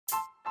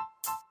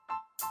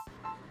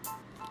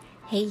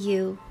Hey,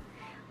 you.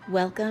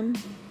 Welcome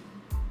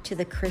to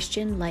the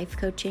Christian Life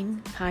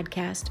Coaching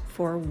Podcast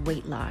for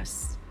Weight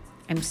Loss.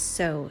 I'm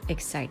so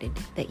excited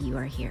that you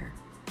are here.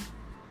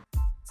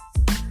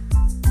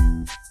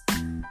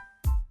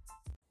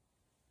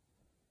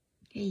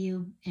 Hey,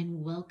 you,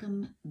 and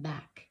welcome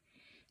back.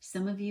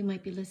 Some of you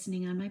might be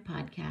listening on my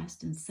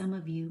podcast, and some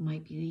of you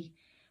might be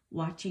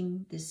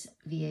watching this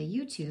via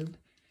YouTube.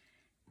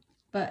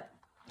 But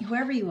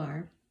whoever you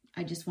are,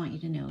 I just want you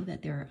to know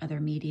that there are other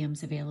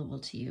mediums available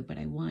to you, but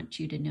I want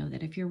you to know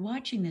that if you're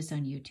watching this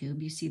on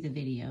YouTube, you see the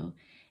video,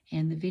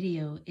 and the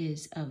video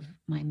is of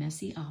my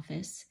messy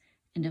office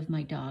and of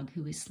my dog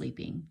who is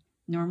sleeping.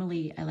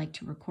 Normally, I like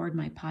to record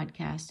my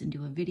podcast and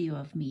do a video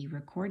of me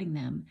recording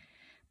them,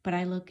 but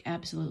I look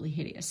absolutely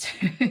hideous.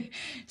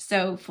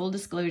 So, full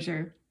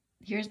disclosure,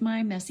 here's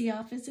my messy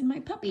office and my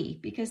puppy,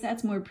 because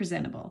that's more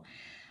presentable.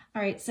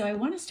 All right, so I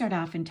want to start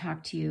off and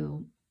talk to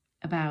you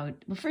about,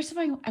 well, first of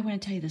all, I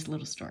want to tell you this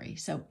little story.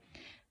 So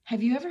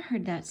have you ever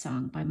heard that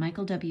song by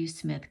Michael W.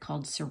 Smith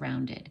called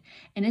Surrounded?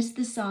 And it's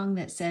the song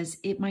that says,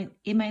 it might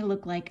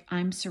look like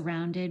I'm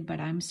surrounded, but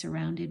I'm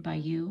surrounded by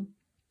you.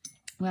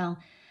 Well,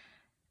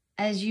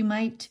 as you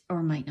might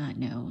or might not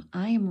know,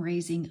 I am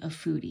raising a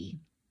foodie.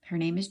 Her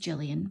name is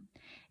Jillian.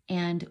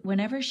 And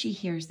whenever she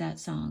hears that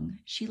song,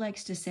 she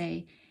likes to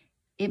say,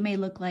 it may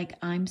look like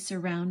I'm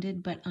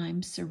surrounded, but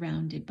I'm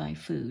surrounded by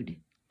food.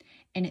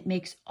 And it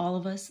makes all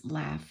of us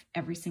laugh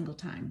every single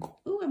time.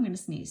 Ooh, I'm going to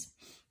sneeze.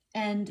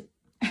 And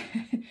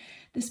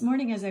this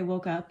morning as I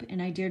woke up and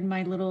I did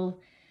my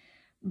little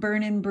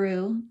burn and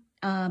brew,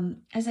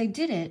 as I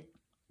did it,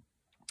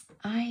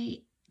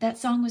 that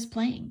song was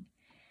playing.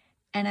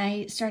 And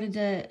I started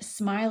to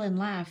smile and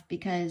laugh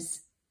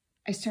because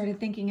I started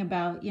thinking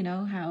about,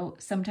 how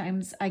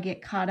sometimes I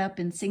get caught up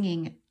in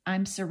singing,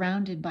 I'm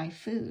surrounded by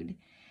food.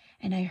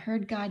 And I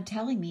heard God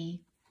telling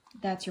me,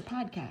 that's your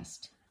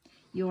podcast.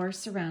 You're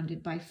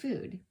surrounded by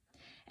food.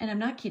 And I'm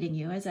not kidding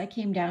you. As I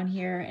came down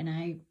here and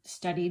I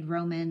studied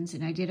Romans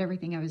and I did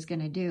everything I was going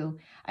to do,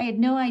 I had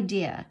no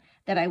idea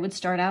that I would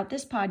start out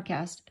this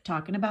podcast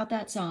talking about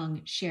that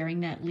song, sharing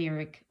that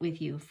lyric with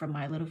you from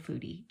my little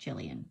foodie,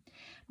 Jillian.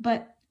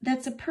 But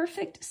that's a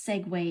perfect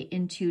segue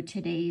into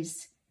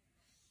today's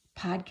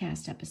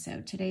podcast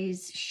episode,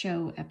 today's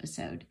show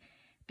episode,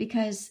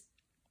 because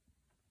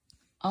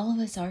all of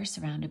us are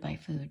surrounded by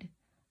food.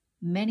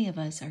 Many of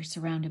us are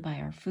surrounded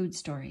by our food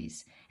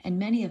stories, and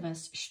many of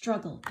us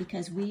struggle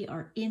because we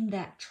are in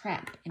that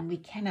trap and we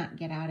cannot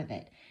get out of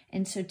it.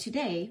 And so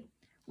today,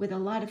 with a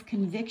lot of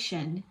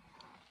conviction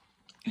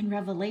and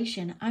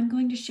revelation, I'm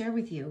going to share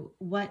with you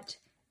what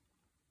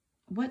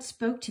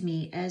spoke to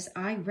me as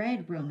I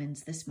read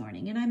Romans this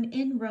morning. And I'm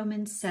in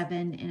Romans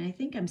 7, and I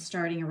think I'm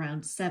starting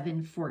around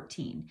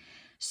 7:14.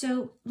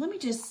 So let me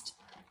just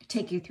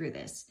take you through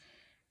this.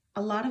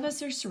 A lot of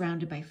us are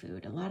surrounded by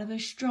food. A lot of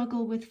us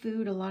struggle with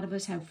food. A lot of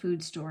us have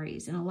food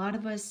stories, and a lot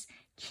of us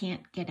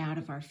can't get out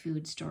of our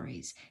food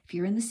stories. If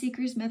you're in the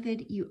Seeker's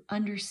Method, you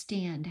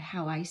understand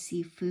how I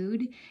see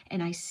food,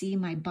 and I see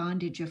my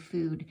bondage of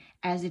food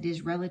as it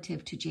is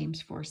relative to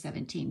James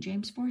 4:17.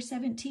 James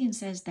 4:17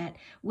 says that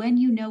when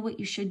you know what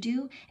you should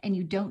do and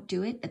you don't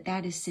do it,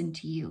 that is sin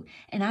to you.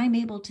 And I'm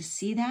able to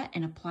see that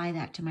and apply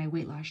that to my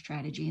weight loss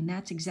strategy. And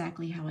that's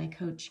exactly how I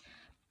coach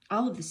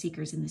all of the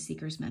seekers in the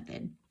Seeker's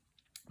Method.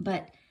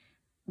 But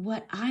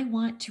what I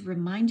want to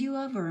remind you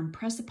of or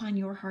impress upon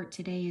your heart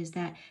today is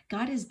that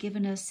God has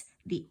given us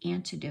the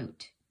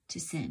antidote to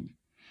sin.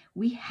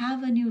 We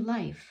have a new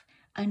life,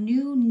 a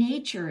new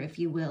nature, if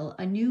you will,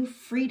 a new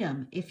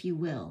freedom, if you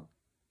will.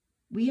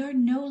 We are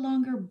no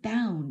longer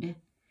bound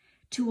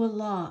to a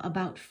law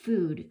about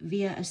food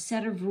via a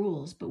set of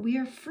rules, but we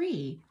are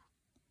free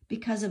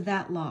because of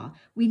that law.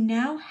 We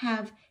now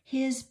have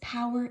His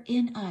power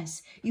in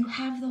us. You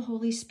have the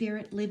Holy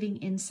Spirit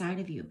living inside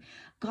of you.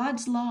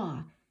 God's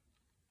law,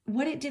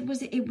 what it did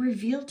was it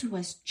revealed to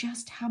us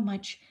just how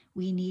much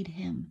we need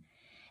Him.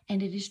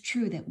 And it is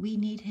true that we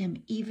need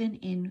Him even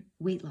in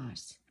weight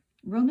loss.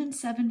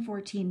 Romans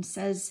 7:14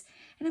 says,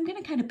 and I'm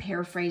going to kind of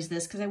paraphrase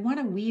this because I want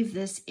to weave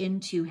this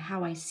into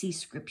how I see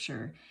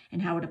Scripture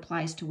and how it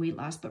applies to weight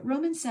loss. But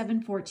Romans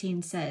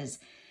 7:14 says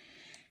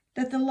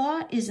that the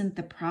law isn't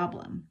the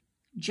problem,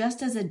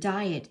 just as a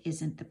diet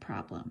isn't the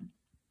problem.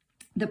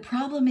 The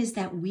problem is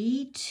that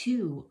we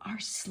too are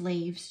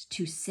slaves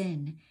to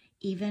sin,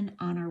 even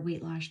on our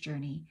weight loss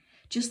journey.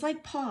 Just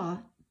like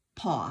Paul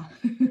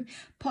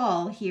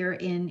here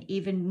in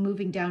even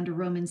moving down to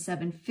Romans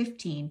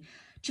 7:15,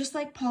 just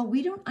like Paul,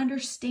 we don't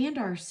understand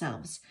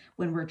ourselves.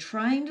 When we're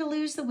trying to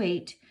lose the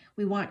weight,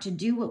 we want to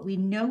do what we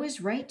know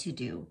is right to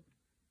do.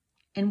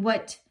 And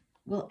what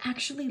will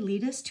actually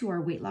lead us to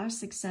our weight loss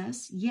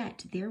success,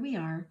 yet there we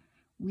are,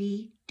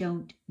 we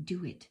don't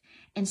do it.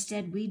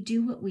 Instead, we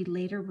do what we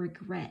later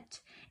regret,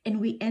 and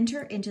we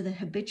enter into the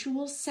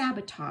habitual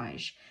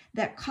sabotage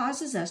that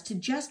causes us to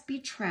just be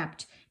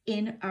trapped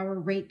in our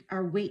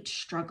weight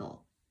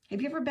struggle.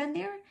 Have you ever been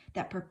there?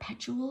 That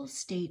perpetual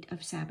state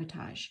of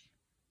sabotage.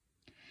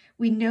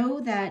 We know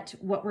that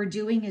what we're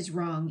doing is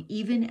wrong,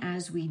 even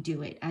as we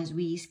do it, as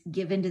we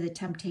give into the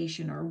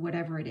temptation or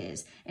whatever it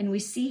is. And we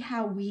see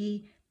how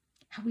we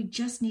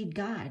just need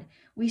God.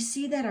 We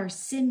see that our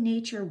sin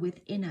nature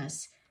within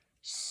us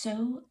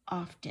so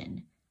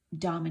often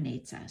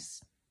dominates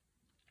us.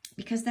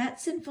 Because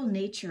that sinful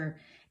nature,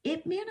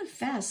 it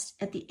manifests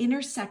at the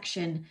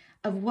intersection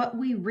of what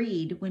we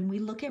read when we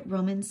look at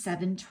Romans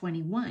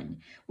 7:21,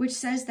 which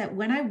says that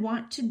when I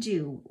want to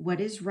do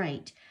what is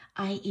right,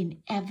 I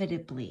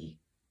inevitably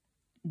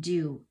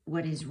do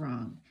what is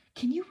wrong.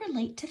 Can you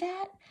relate to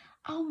that?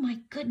 Oh my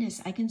goodness,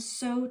 I can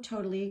so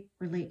totally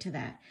relate to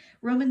that.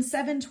 Romans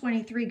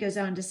 7:23 goes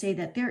on to say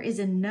that there is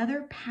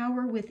another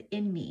power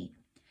within me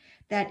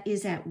that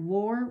is at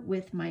war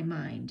with my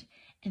mind,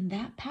 and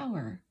that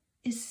power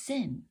is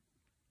sin.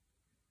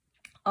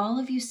 All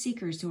of you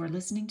seekers who are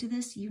listening to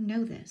this, you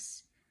know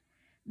this.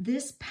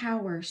 This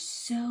power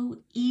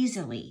so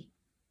easily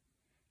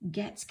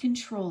gets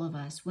control of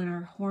us when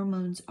our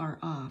hormones are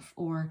off,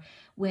 or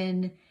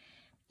when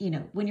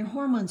your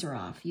hormones are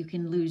off, you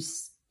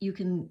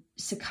can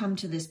succumb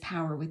to this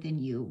power within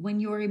you. When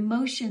your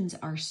emotions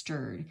are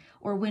stirred,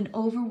 or when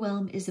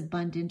overwhelm is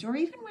abundant, or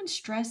even when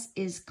stress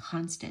is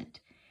constant.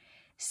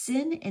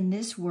 Sin is in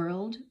this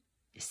world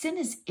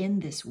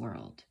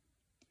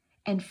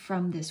and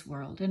from this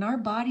world, and our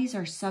bodies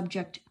are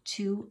subject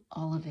to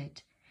all of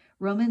it.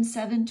 Romans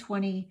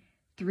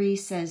 7:23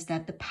 says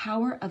that the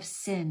power of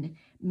sin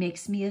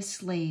makes me a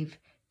slave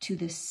to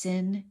the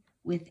sin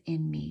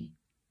within me.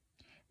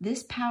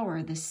 This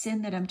power, the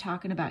sin that I'm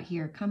talking about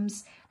here,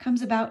 comes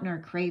about in our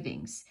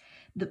cravings.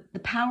 The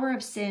power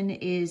of sin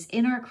is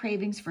in our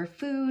cravings for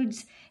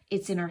foods,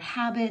 it's in our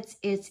habits,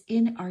 it's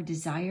in our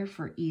desire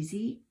for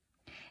easy.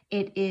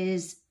 It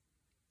is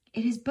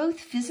both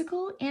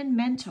physical and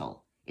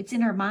mental. It's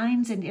in our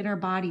minds and in our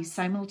bodies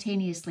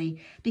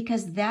simultaneously,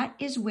 because that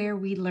is where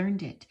we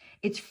learned it.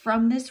 It's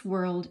from this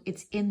world,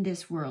 it's in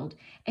this world.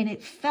 And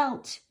it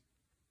felt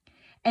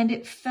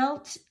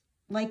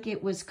like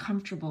it was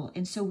comfortable.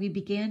 And so we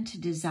began to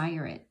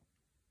desire it.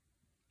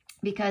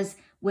 Because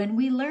when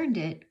we learned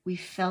it, we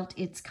felt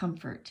its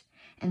comfort.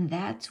 And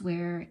that's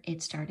where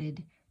it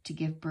started to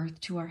give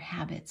birth to our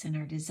habits and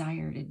our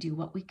desire to do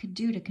what we could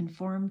do to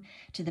conform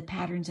to the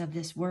patterns of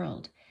this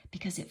world,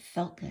 because it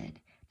felt good.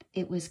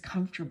 It was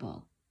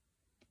comfortable.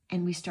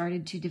 And we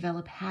started to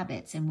develop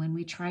habits. And when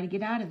we try to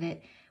get out of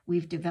it,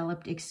 we've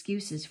developed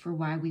excuses for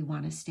why we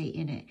want to stay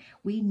in it.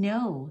 We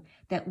know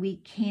that we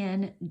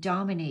can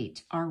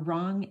dominate our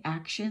wrong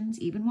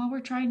actions, even while we're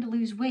trying to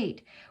lose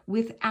weight,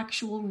 with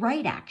actual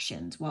right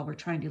actions while we're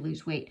trying to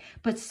lose weight.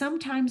 But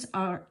sometimes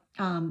the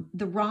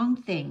wrong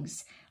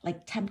things,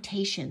 like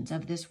temptations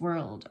of this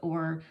world,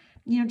 or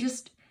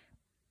just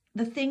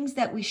the things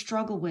that we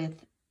struggle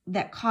with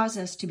that cause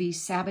us to be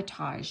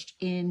sabotaged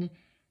in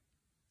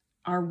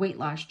our weight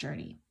loss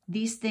journey.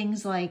 These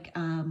things like,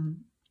 how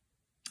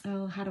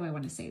do I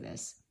want to say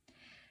this?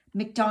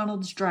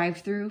 McDonald's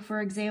drive-through,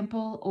 for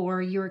example, or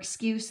your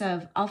excuse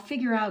of, I'll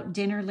figure out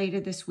dinner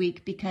later this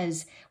week,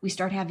 because we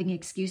start having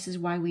excuses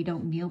why we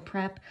don't meal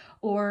prep.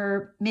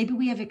 Or maybe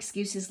we have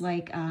excuses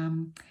like,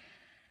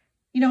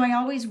 I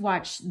always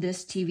watch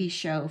this TV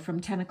show from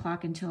 10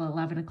 o'clock until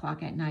 11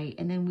 o'clock at night.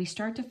 And then we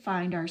start to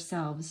find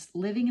ourselves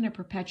living in a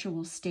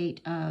perpetual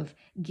state of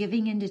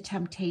giving into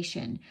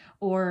temptation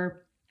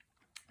or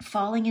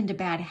falling into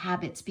bad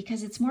habits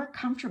because it's more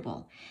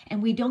comfortable.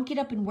 And we don't get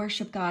up and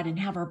worship God and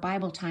have our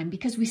Bible time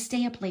because we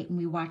stay up late and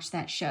we watch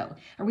that show.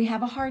 Or we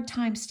have a hard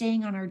time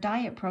staying on our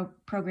diet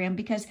program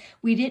because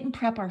we didn't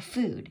prep our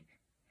food.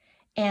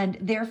 And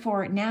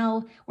therefore,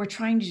 now we're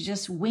trying to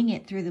just wing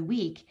it through the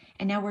week.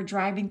 And now we're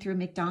driving through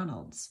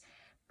McDonald's.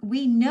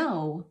 We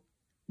know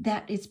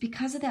that it's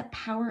because of that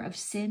power of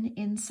sin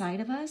inside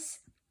of us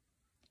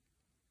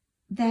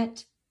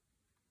that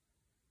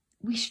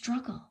we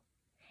struggle.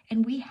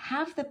 And we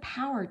have the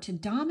power to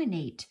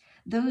dominate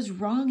those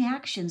wrong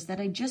actions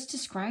that I just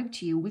described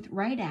to you with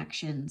right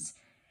actions.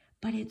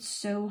 But it's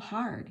so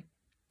hard.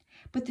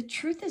 But the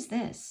truth is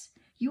this: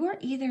 you are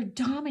either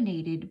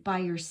dominated by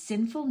your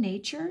sinful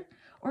nature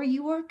or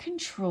you are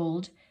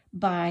controlled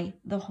by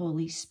the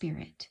Holy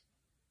Spirit.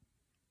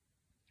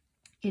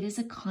 It is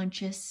a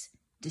conscious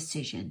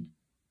decision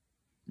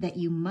that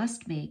you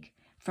must make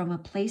from a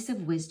place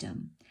of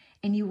wisdom,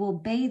 and you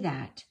obey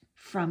that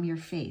from your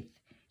faith.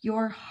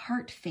 Your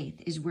heart faith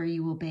is where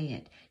you obey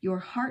it. Your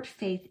heart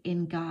faith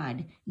in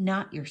God,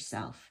 not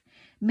yourself.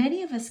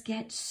 Many of us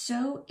get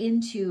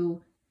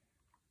into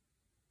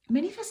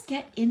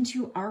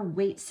our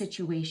weight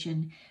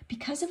situation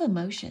because of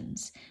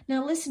emotions.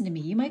 Now, listen to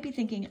me. You might be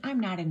thinking, I'm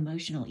not an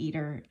emotional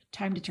eater.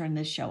 Time to turn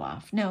this show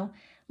off. No,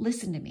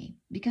 listen to me,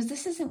 because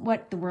this isn't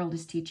what the world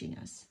is teaching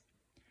us.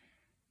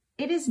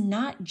 It is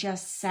not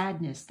just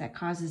sadness that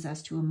causes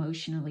us to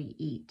emotionally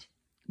eat,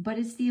 but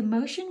it's the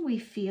emotion we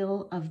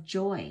feel of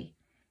joy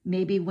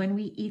maybe when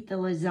we eat the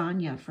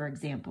lasagna, for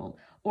example,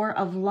 or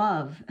of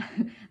love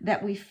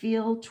that we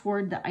feel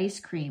toward the ice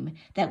cream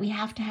that we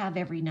have to have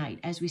every night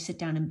as we sit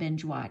down and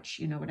binge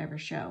watch, whatever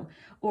show,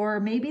 or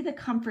maybe the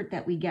comfort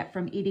that we get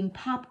from eating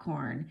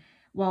popcorn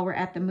while we're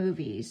at the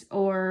movies,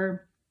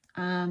 or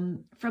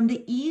from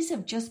the ease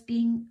of just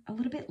being a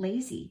little bit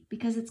lazy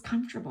because it's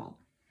comfortable.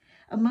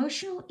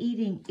 Emotional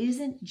eating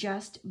isn't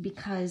just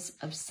because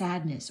of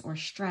sadness or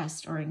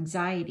stress or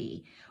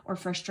anxiety or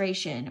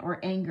frustration or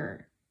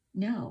anger.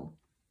 No,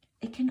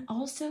 it can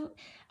also,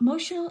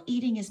 emotional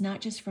eating is not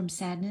just from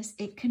sadness,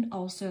 it can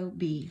also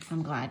be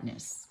from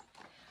gladness.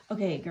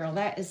 Okay, girl,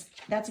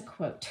 that's a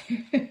quote.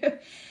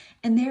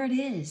 And there it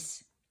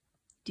is.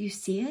 Do you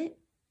see it?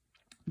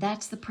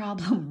 That's the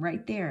problem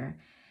right there.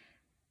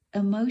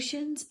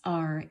 Emotions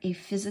are a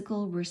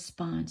physical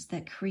response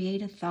that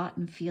create a thought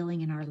and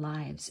feeling in our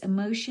lives.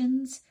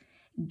 Emotions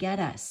get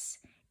us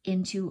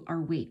into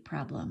our weight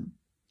problem.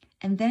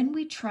 And then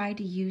we try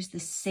to use the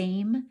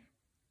same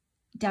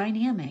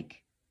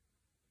dynamic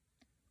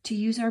to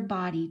use our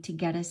body to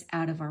get us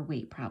out of our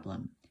weight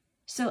problem.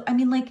 So,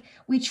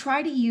 we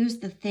try to use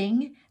the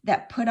thing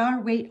that put our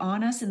weight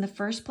on us in the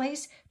first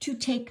place to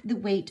take the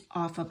weight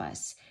off of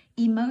us.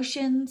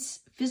 Emotions,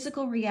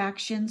 physical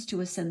reactions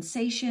to a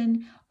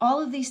sensation, all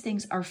of these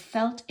things are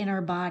felt in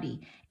our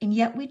body. And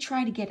yet we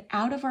try to get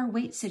out of our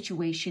weight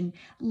situation,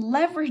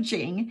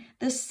 leveraging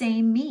the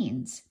same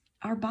means,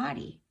 our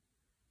body.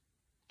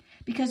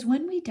 Because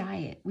when we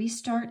diet, we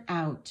start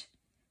out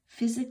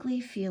physically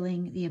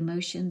feeling the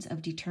emotions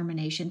of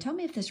determination. Tell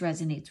me if this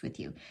resonates with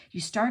you. You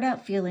start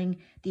out feeling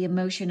the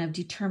emotion of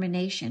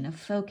determination, of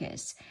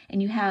focus,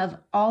 and you have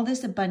all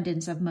this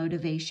abundance of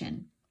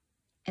motivation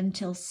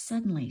until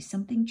suddenly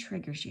something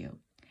triggers you.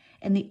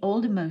 And the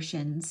old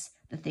emotions,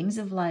 the things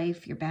of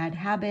life, your bad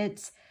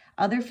habits,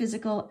 other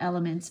physical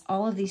elements,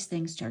 all of these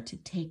things start to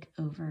take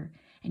over.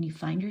 And you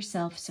find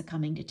yourself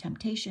succumbing to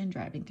temptation,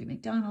 driving through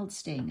McDonald's,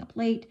 staying up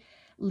late,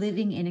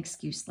 living in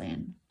excuse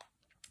land.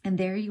 And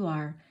there you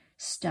are,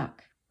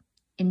 stuck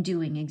in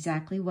doing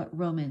exactly what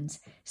Romans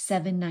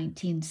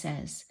 7:19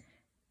 says.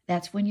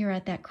 That's when you're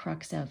at that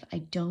crux of,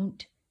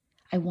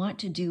 I want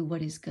to do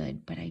what is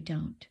good, but I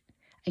don't.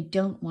 I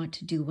don't want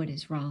to do what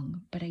is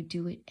wrong, but I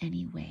do it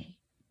anyway.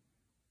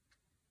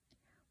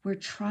 We're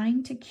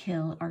trying to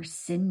kill our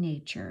sin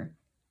nature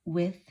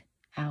with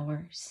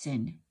our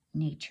sin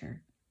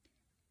nature.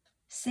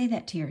 Say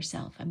that to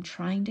yourself. I'm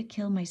trying to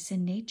kill my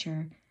sin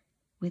nature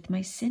with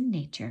my sin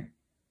nature.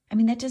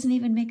 That doesn't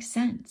even make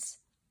sense.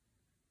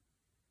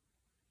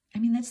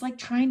 That's like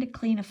trying to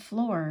clean a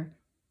floor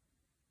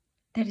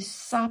that is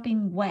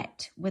sopping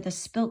wet with a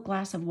spilt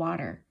glass of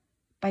water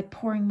by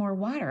pouring more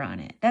water on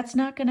it.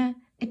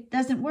 It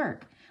doesn't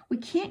work. We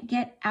can't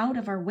get out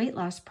of our weight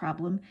loss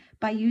problem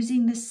by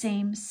using the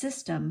same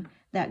system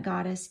that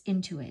got us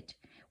into it.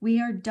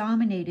 We are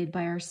dominated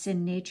by our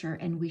sin nature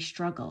and we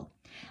struggle.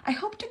 I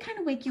hope to kind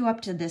of wake you up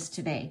to this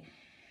today.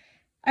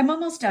 I'm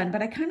almost done,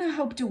 but I kind of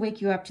hope to wake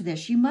you up to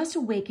this. You must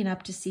awaken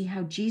up to see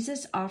how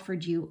Jesus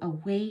offered you a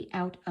way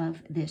out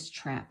of this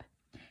trap.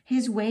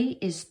 His way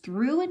is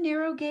through a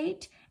narrow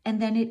gate,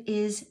 and then it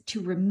is to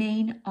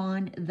remain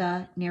on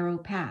the narrow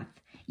path.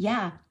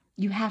 Yeah,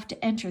 you have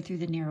to enter through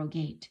the narrow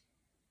gate.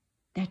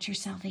 That's your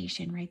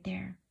salvation right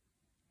there.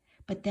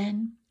 But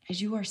then,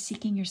 as you are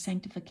seeking your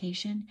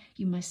sanctification,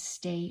 you must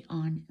stay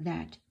on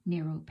that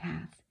narrow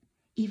path.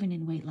 Even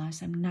in weight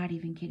loss, I'm not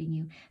even kidding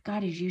you.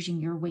 God is using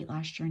your weight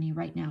loss journey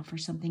right now for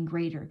something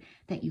greater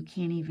that you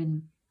can't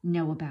even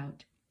know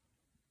about.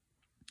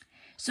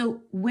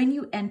 So when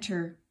you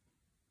enter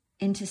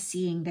into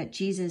seeing that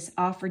Jesus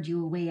offered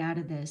you a way out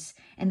of this,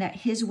 and that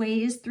his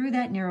way is through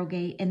that narrow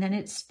gate, and then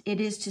it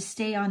is to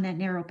stay on that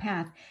narrow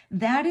path,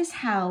 that is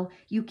how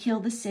you kill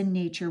the sin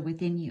nature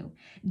within you.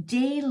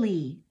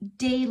 Daily,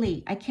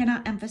 I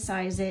cannot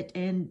emphasize it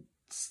and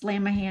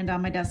slam my hand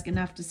on my desk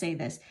enough to say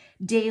this.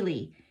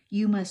 Daily,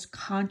 you must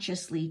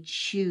consciously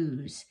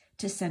choose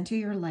to center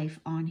your life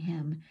on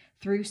him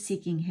through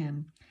seeking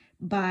him,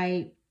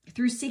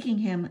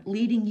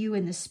 leading you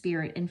in the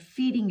spirit and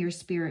feeding your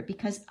spirit,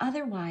 because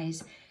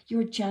otherwise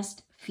you're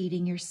just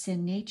feeding your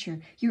sin nature.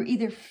 You're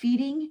either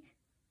feeding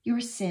your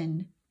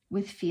sin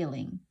with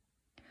feeling,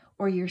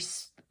 or you're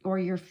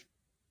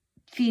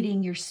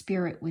feeding your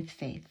spirit with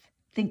faith.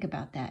 Think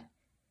about that.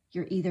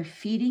 You're either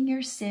feeding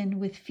your sin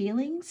with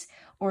feelings,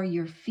 or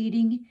you're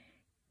feeding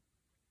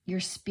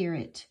your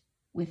spirit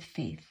with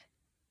faith.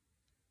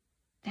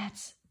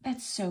 That's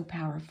so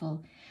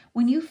powerful.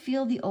 When you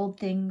feel the old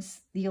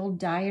things, the old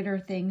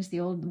dieter things, the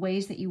old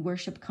ways that you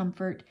worship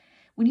comfort,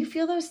 when you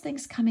feel those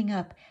things coming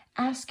up,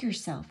 ask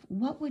yourself,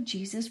 what would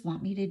Jesus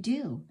want me to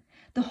do?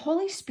 The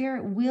Holy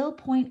Spirit will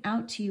point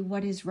out to you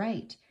what is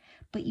right,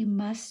 but you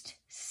must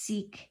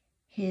seek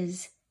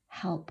his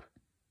help.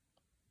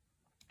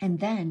 And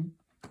then,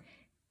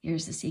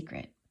 here's the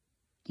secret.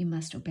 You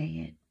must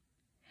obey it.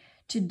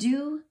 To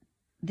do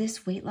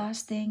this weight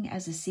loss thing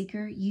as a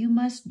seeker, you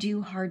must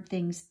do hard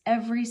things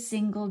every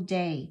single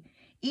day,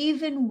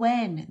 even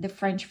when the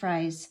French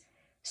fries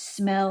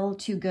smell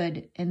too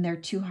good and they're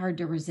too hard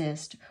to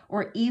resist,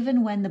 or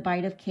even when the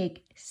bite of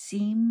cake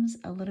seems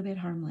a little bit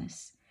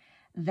harmless,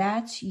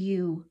 that's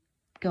you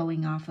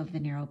going off of the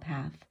narrow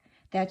path.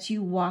 That's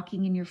you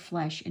walking in your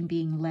flesh and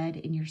being led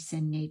in your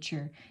sin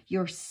nature.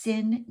 Your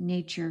sin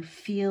nature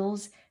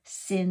feels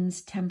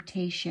sin's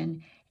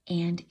temptation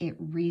and it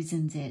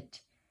reasons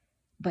it.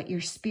 But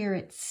your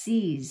spirit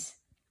sees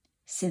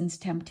sin's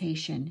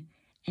temptation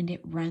and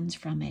it runs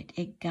from it.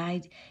 It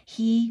guides.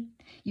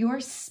 Your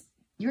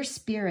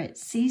spirit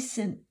sees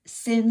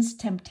sin's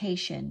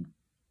temptation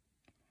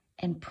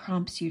and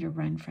prompts you to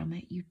run from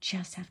it. You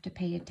just have to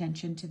pay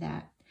attention to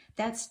that.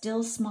 That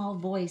still small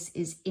voice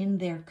is in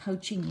there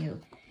coaching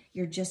you.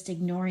 You're just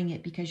ignoring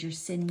it because your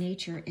sin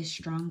nature is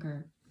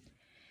stronger.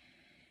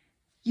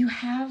 You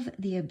have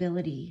the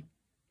ability,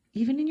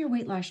 even in your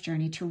weight loss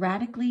journey, to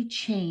radically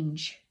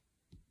change,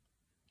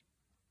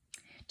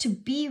 to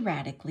be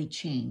radically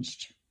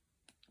changed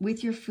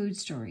with your food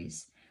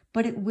stories.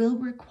 But it will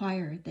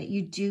require that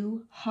you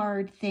do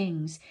hard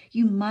things.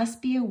 You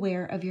must be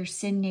aware of your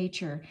sin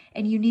nature,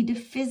 and you need to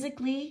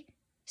physically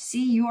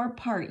see your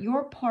part.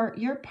 Your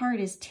part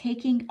is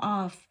taking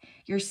off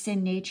your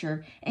sin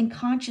nature and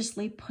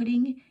consciously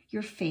putting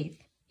your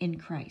faith in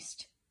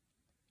Christ.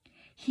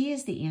 He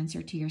is the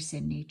answer to your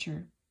sin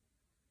nature,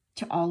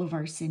 to all of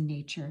our sin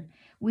nature.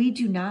 We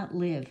do not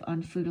live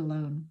on food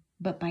alone,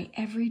 but by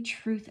every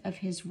truth of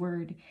his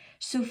word.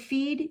 So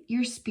feed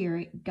your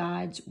spirit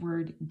God's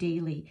word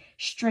daily.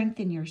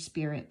 Strengthen your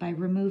spirit by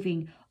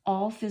removing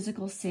all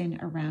physical sin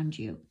around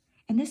you.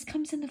 And this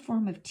comes in the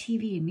form of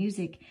TV and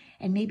music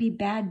and maybe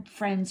bad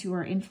friends who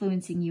are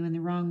influencing you in the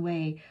wrong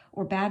way,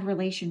 or bad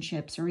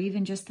relationships, or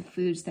even just the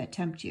foods that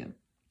tempt you.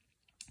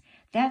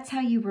 That's how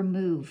you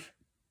remove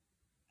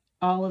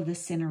all of the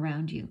sin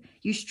around you.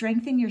 You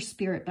strengthen your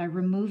spirit by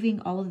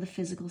removing all of the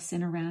physical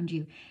sin around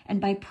you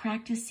and by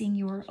practicing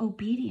your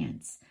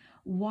obedience.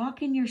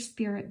 Walk in your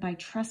spirit by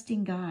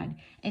trusting God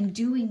and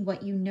doing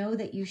what you know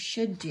that you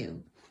should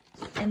do.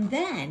 And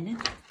then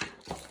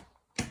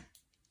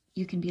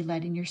you can be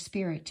led in your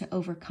spirit to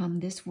overcome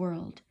this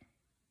world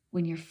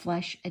when your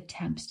flesh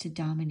attempts to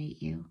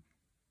dominate you.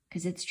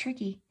 Because it's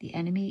tricky. The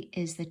enemy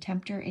is the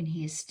tempter and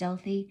he is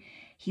stealthy.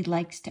 He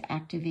likes to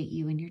activate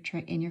you in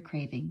your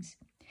cravings.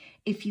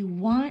 If you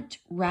want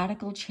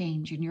radical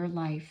change in your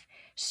life,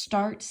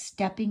 start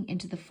stepping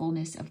into the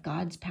fullness of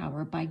God's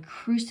power by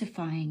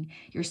crucifying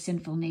your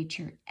sinful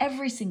nature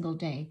every single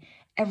day,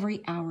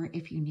 every hour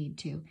if you need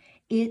to.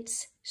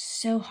 It's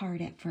so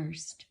hard at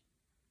first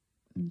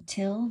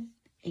until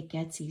it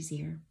gets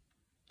easier,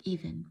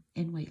 even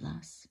in weight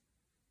loss.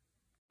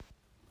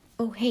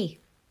 Oh, hey,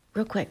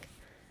 real quick.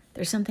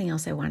 There's something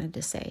else I wanted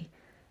to say.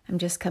 I'm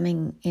just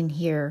coming in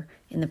here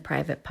in the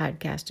private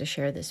podcast to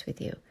share this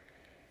with you.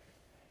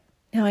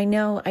 Now, I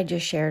know I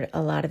just shared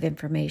a lot of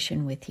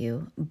information with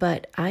you,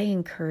 but I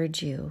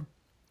encourage you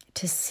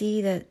to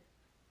see that,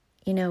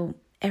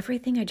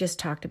 everything I just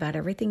talked about,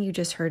 everything you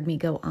just heard me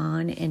go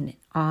on and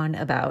on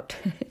about,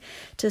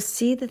 to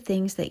see the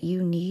things that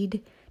you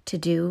need to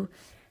do,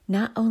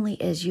 not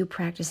only as you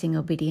practicing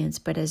obedience,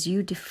 but as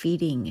you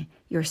defeating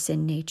your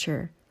sin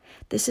nature.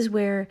 These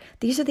are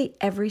the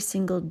every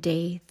single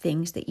day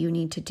things that you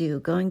need to do.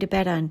 Going to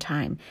bed on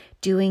time,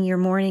 doing your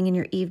morning and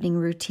your evening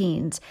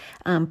routines,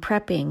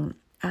 prepping,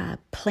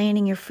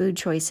 planning your food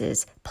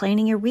choices,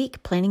 planning your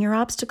week, planning your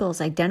obstacles,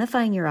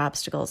 identifying your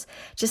obstacles,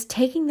 just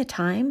taking the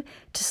time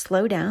to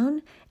slow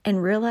down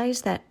and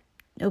realize that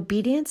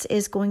obedience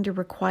is going to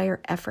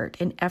require effort,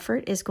 and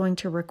effort is going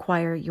to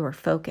require your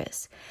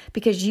focus,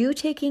 because you're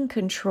taking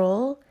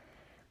control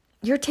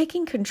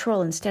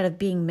instead of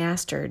being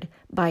mastered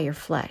by your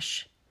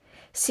flesh.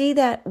 See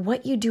that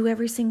what you do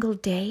every single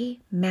day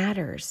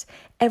matters.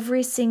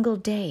 Every single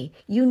day.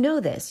 You know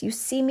this. You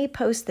see me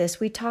post this.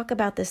 We talk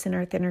about this in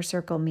our Thinner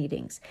Circle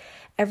meetings.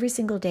 Every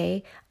single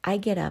day, I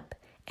get up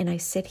and I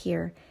sit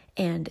here,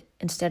 and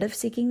instead of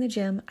seeking the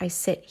gym, I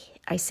sit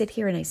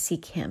here and I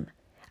seek him.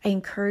 I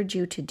encourage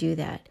you to do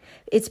that.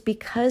 It's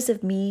because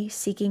of me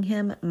seeking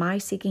him, my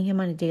seeking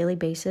him on a daily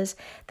basis,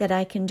 that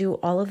I can do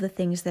all of the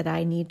things that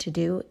I need to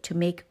do to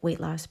make weight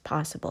loss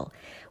possible.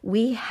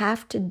 We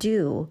have to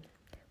do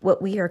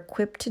what we are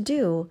equipped to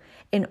do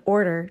in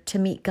order to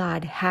meet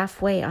God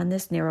halfway on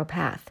this narrow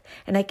path.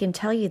 And I can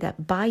tell you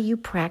that by you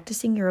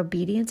practicing your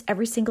obedience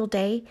every single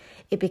day,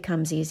 it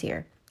becomes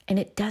easier. And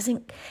it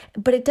doesn't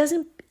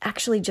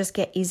actually just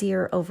get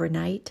easier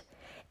overnight.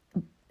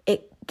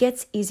 It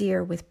gets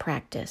easier with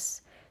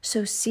practice.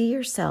 So see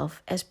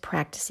yourself as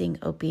practicing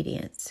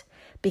obedience,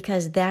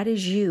 because that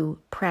is you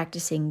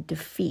practicing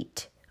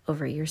defeat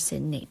over your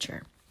sin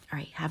nature. All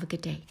right, have a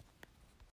good day.